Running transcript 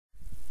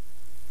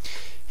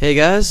Hey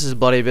guys, this is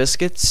Bloody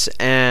Biscuits,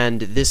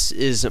 and this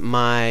is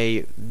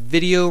my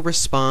video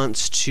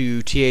response to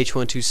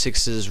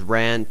TH126's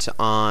rant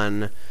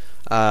on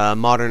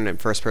modern and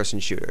first-person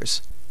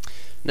shooters.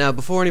 Now,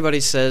 before anybody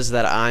says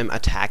that I'm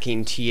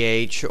attacking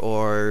TH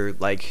or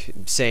like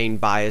saying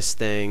biased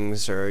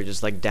things or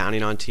just like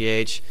downing on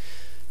TH,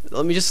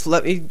 let me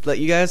let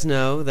you guys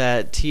know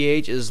that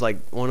TH is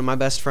like one of my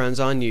best friends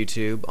on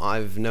YouTube.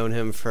 I've known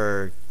him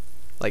for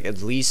like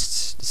at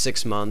least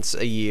 6 months,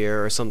 a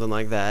year, or something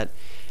like that.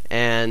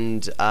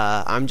 And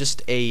I'm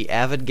just a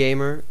avid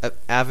gamer,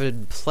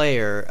 avid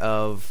player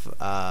of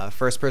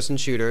first-person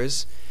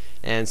shooters.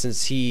 And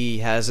since he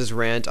has his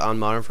rant on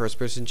modern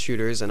first-person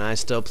shooters, and I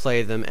still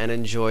play them and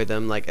enjoy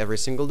them like every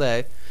single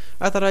day,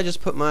 I thought I'd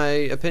just put my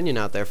opinion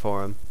out there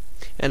for him.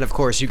 And of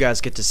course, you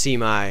guys get to see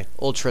my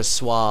ultra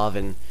suave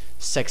and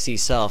sexy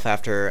self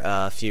after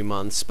a few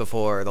months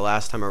before the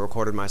last time I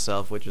recorded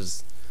myself, which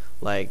was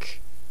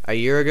like a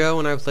year ago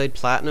when I played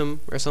Platinum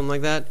or something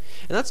like that.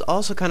 And that's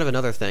also kind of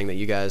another thing that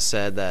you guys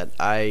said, that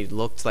I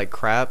looked like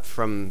crap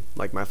from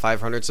like my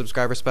 500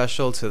 subscriber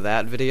special to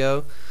that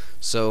video.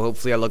 So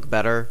hopefully I look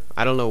better.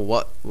 I don't know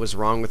what was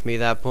wrong with me at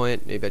that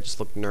point. Maybe I just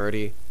looked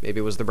nerdy. Maybe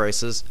it was the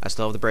braces. I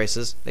still have the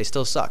braces. They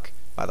still suck,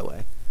 by the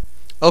way.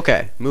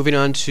 Okay, moving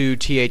on to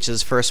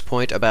TH's first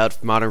point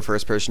about modern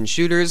first-person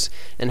shooters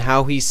and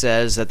how he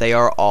says that they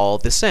are all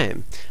the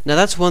same. Now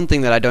that's one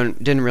thing that I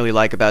didn't really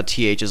like about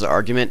TH's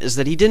argument, is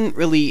that he didn't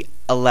really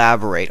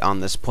elaborate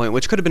on this point,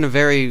 which could have been a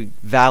very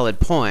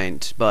valid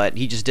point, but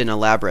he just didn't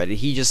elaborate.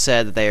 He just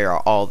said that they are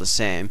all the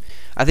same.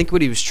 I think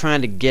what he was trying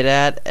to get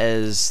at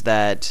is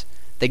that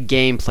the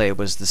gameplay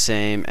was the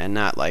same and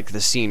not like the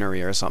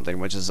scenery or something,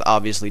 which is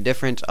obviously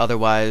different.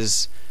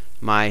 Otherwise,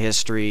 my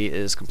history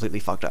is completely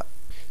fucked up.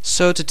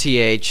 So to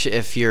TH,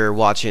 if you're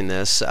watching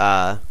this,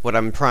 what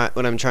I'm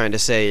trying to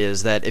say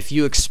is that if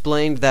you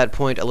explained that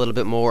point a little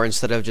bit more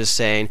instead of just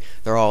saying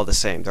they're all the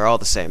same, they're all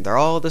the same, they're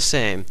all the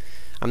same.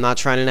 I'm not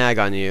trying to nag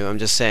on you. I'm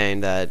just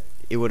saying that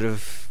it would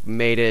have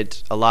made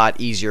it a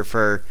lot easier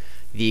for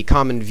the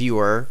common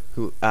viewer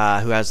who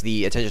has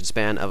the attention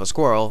span of a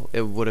squirrel.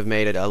 It would have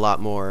made it a lot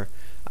more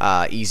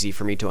easy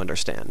for me to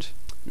understand.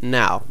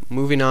 Now,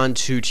 moving on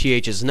to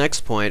TH's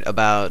next point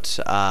about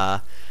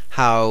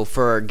how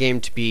for a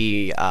game to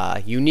be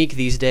unique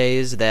these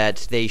days,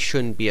 that they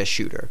shouldn't be a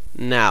shooter.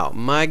 Now,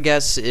 my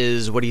guess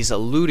is what he's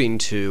alluding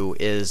to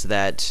is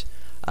that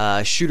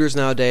shooters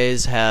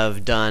nowadays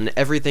have done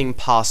everything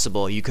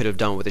possible you could have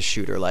done with a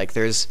shooter. Like,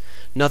 there's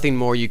nothing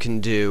more you can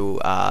do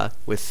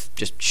with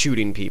just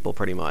shooting people,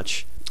 pretty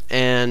much.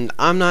 And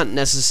I'm not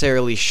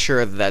necessarily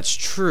sure that that's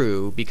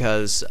true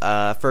because,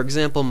 for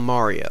example,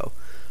 Mario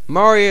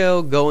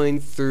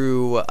going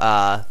through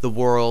the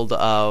world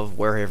of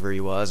wherever he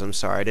was. I'm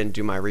sorry, I didn't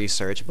do my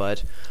research,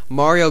 but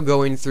Mario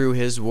going through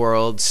his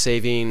world,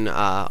 saving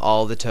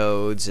all the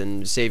Toads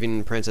and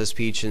saving Princess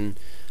Peach and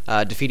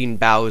defeating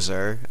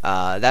Bowser,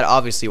 that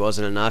obviously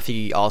wasn't enough.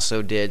 He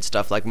also did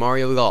stuff like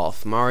Mario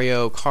Golf,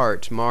 Mario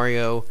Kart,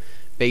 Mario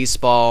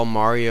Baseball,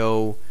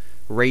 Mario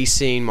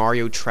Racing,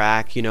 Mario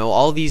Track, you know,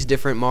 all these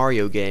different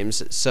Mario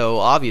games. So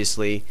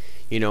obviously,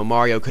 you know,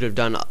 Mario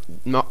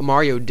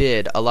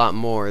did a lot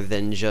more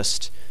than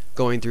just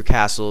going through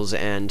castles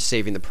and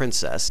saving the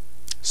princess.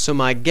 So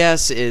my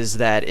guess is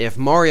that if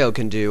Mario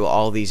can do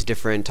all these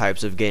different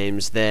types of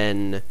games,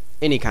 then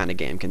any kind of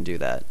game can do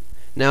that.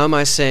 Now, am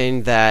I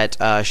saying that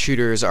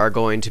shooters are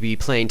going to be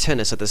playing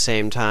tennis at the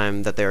same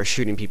time that they're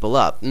shooting people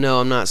up?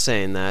 No, I'm not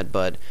saying that,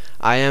 but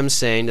I am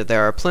saying that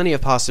there are plenty of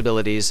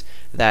possibilities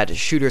that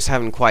shooters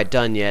haven't quite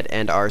done yet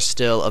and are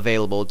still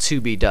available to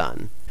be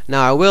done.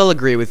 Now, I will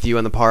agree with you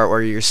on the part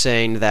where you're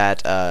saying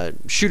that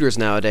shooters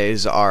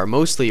nowadays are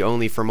mostly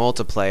only for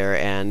multiplayer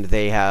and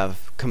they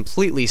have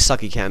completely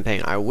sucky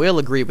campaign. I will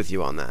agree with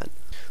you on that.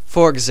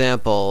 For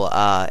example,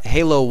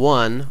 Halo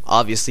 1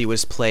 obviously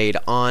was played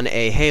on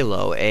a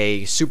Halo,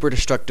 a super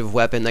destructive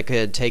weapon that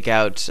could take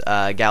out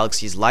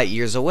galaxies light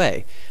years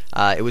away.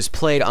 It was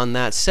played on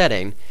that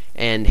setting,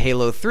 and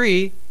Halo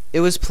 3,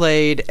 it was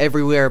played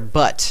everywhere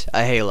but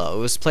a Halo. It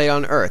was played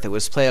on Earth, it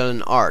was played on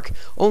an Ark.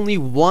 Only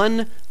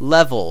one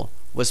level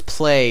was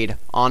played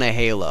on a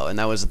Halo, and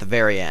that was at the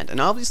very end. And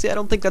obviously I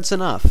don't think that's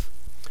enough.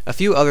 A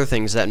few other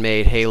things that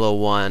made Halo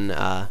 1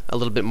 a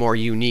little bit more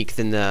unique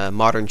than the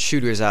modern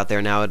shooters out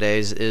there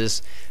nowadays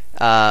is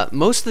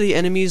most of the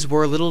enemies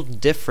were a little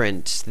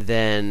different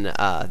than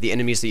the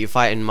enemies that you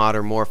fight in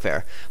Modern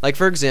Warfare. Like,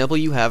 for example,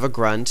 you have a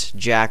Grunt,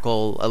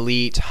 Jackal,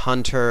 Elite,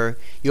 Hunter.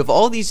 You have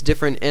all these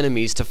different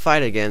enemies to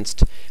fight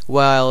against,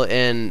 while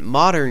in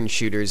modern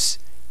shooters,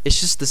 it's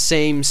just the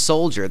same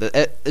soldier.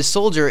 A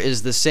soldier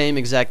is the same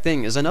exact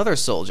thing as another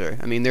soldier.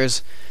 I mean,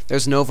 there's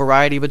no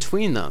variety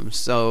between them,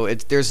 so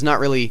there's not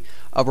really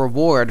a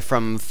reward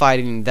from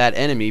fighting that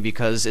enemy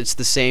because it's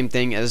the same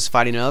thing as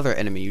fighting another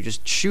enemy. You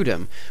just shoot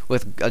him.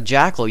 With a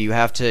Jackal, you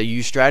have to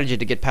use strategy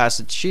to get past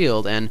its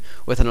shield, and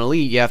with an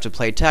Elite, you have to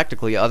play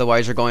tactically,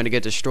 otherwise you're going to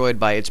get destroyed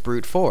by its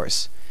brute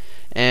force.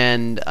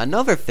 And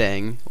another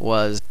thing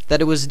was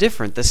that it was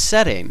different, the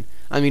setting.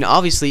 I mean,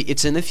 obviously,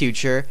 it's in the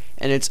future,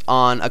 and it's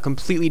on a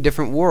completely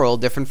different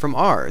world, different from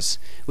ours,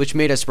 which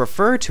made us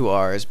refer to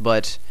ours,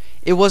 but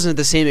it wasn't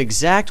the same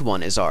exact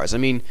one as ours. I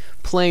mean,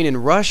 playing in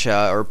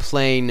Russia or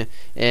playing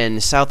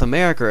in South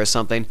America or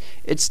something,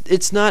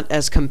 it's not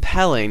as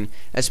compelling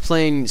as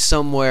playing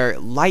somewhere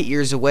light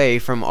years away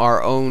from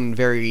our own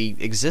very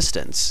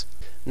existence.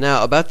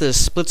 Now, about the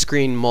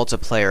split-screen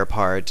multiplayer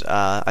part,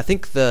 I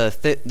think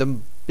the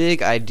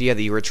big idea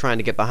that you were trying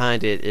to get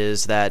behind it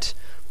is that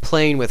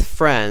playing with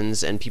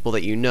friends and people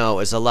that you know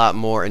is a lot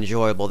more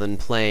enjoyable than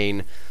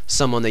playing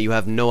someone that you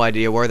have no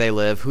idea where they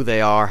live, who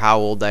they are, how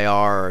old they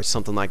are, or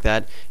something like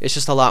that. It's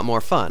just a lot more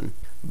fun.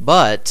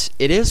 But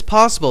it is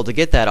possible to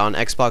get that on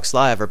Xbox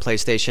Live or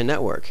PlayStation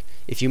Network.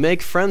 If you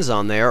make friends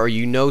on there, or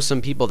you know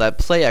some people that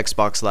play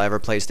Xbox Live or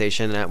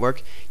PlayStation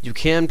Network, you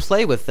can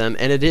play with them,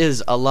 and it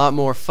is a lot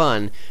more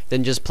fun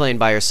than just playing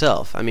by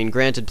yourself. I mean,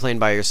 granted, playing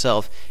by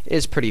yourself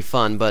is pretty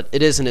fun, but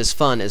it isn't as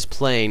fun as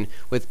playing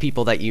with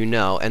people that you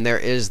know, and there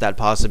is that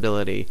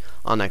possibility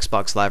on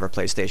Xbox Live or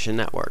PlayStation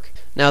Network.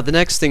 Now, the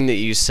next thing that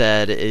you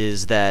said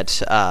is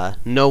that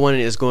no one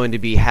is going to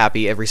be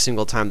happy every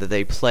single time that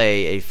they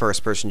play a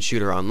first-person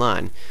shooter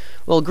online.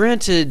 Well,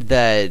 granted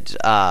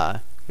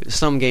that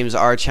some games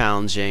are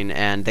challenging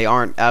and they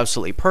aren't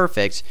absolutely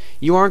perfect,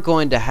 you aren't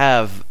going to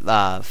have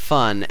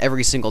fun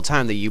every single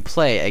time that you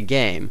play a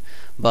game.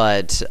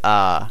 But,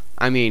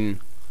 I mean,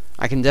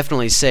 I can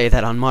definitely say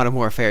that on Modern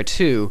Warfare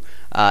 2,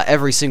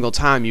 every single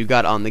time you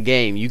got on the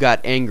game, you got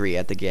angry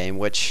at the game,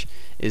 which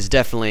is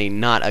definitely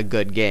not a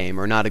good game,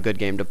 or not a good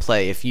game to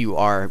play if you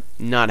are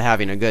not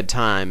having a good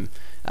time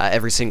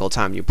every single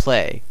time you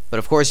play. But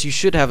of course, you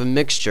should have a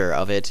mixture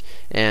of it,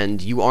 and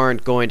you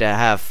aren't going to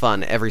have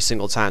fun every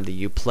single time that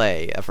you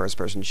play a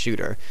first-person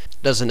shooter.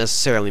 Doesn't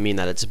necessarily mean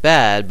that it's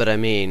bad, but I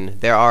mean,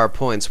 there are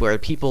points where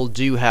people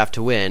do have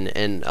to win,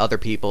 and other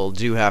people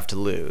do have to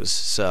lose.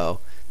 So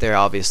there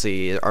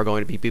obviously are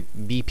going to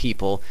be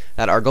people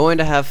that are going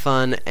to have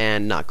fun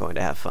and not going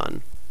to have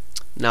fun.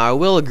 Now, I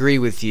will agree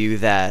with you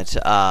that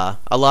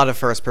a lot of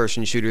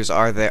first-person shooters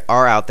are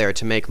out there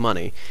to make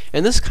money,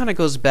 and this kind of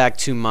goes back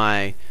to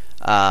my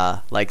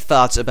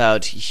thoughts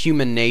about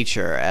human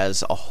nature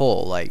as a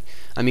whole.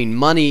 I mean,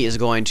 money is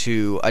going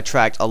to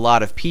attract a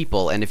lot of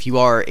people, and if you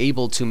are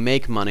able to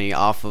make money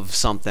off of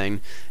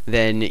something,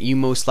 then you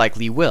most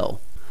likely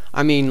will.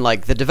 I mean,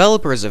 like, the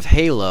developers of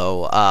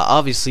Halo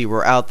obviously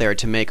were out there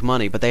to make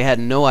money, but they had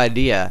no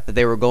idea that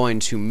they were going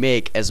to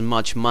make as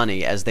much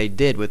money as they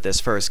did with this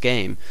first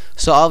game.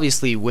 So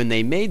obviously, when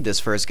they made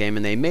this first game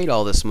and they made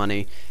all this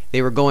money,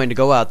 they were going to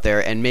go out there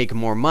and make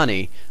more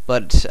money,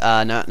 but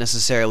not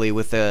necessarily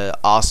with the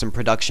awesome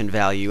production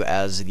value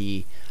as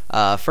the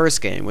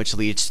first game, which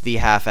leads to the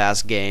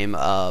half-ass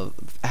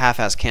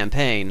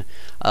campaign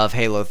of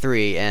Halo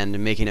 3 and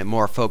making it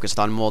more focused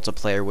on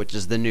multiplayer, which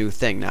is the new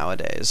thing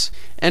nowadays.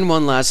 And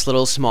one last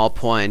little small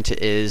point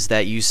is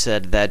that you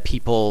said that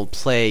people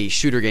play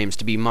shooter games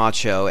to be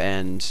macho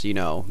and, you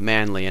know,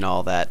 manly and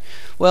all that.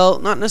 Well,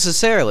 not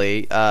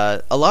necessarily.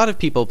 A lot of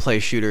people play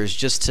shooters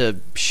just to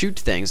shoot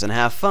things and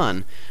have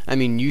fun. I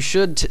mean, you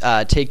should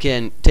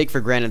take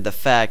for granted the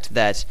fact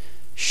that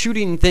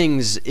shooting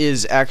things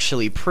is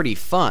actually pretty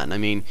fun. I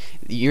mean,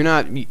 you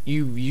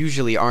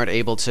usually aren't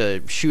able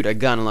to shoot a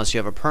gun unless you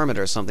have a permit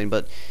or something,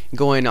 but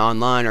going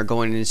online or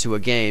going into a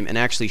game and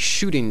actually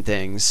shooting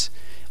things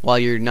while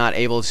you're not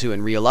able to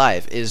in real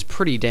life is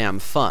pretty damn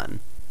fun.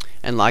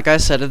 And like I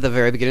said at the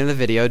very beginning of the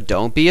video,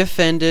 don't be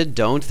offended.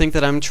 Don't think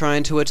that I'm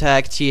trying to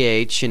attack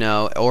TH, you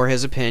know, or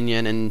his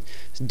opinion and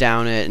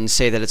down it and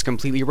say that it's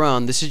completely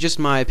wrong. This is just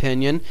my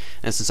opinion,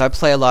 and since I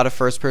play a lot of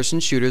first-person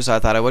shooters, I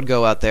thought I would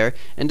go out there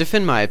and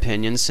defend my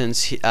opinion,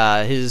 since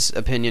his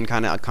opinion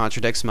kind of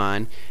contradicts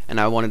mine, and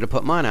I wanted to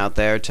put mine out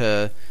there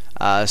to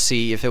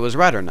see if it was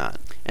right or not.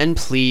 And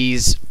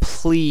please,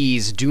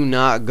 please do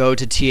not go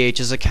to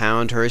TH's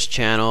account or his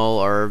channel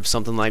or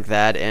something like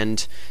that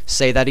and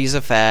say that he's a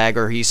fag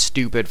or he's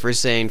stupid for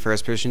saying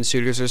first-person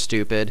shooters are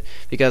stupid,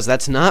 because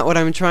that's not what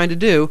I'm trying to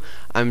do.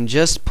 I'm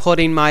just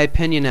putting my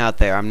opinion out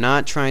there. I'm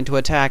not trying to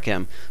attack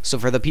him. So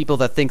for the people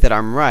that think that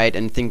I'm right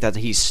and think that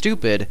he's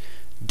stupid,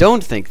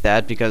 don't think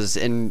that, because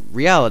in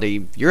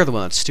reality, you're the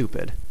one that's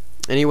stupid.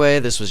 Anyway,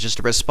 this was just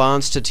a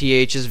response to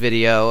TH's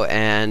video,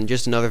 and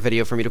just another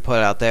video for me to put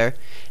out there.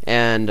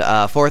 And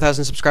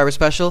 4,000 subscriber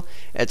special.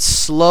 It's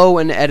slow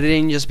in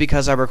editing just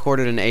because I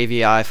recorded an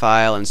AVI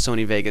file, and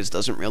Sony Vegas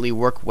doesn't really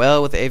work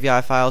well with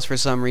AVI files for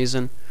some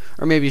reason.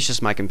 Or maybe it's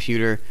just my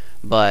computer,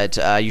 but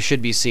you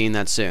should be seeing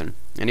that soon.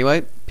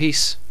 Anyway,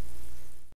 peace.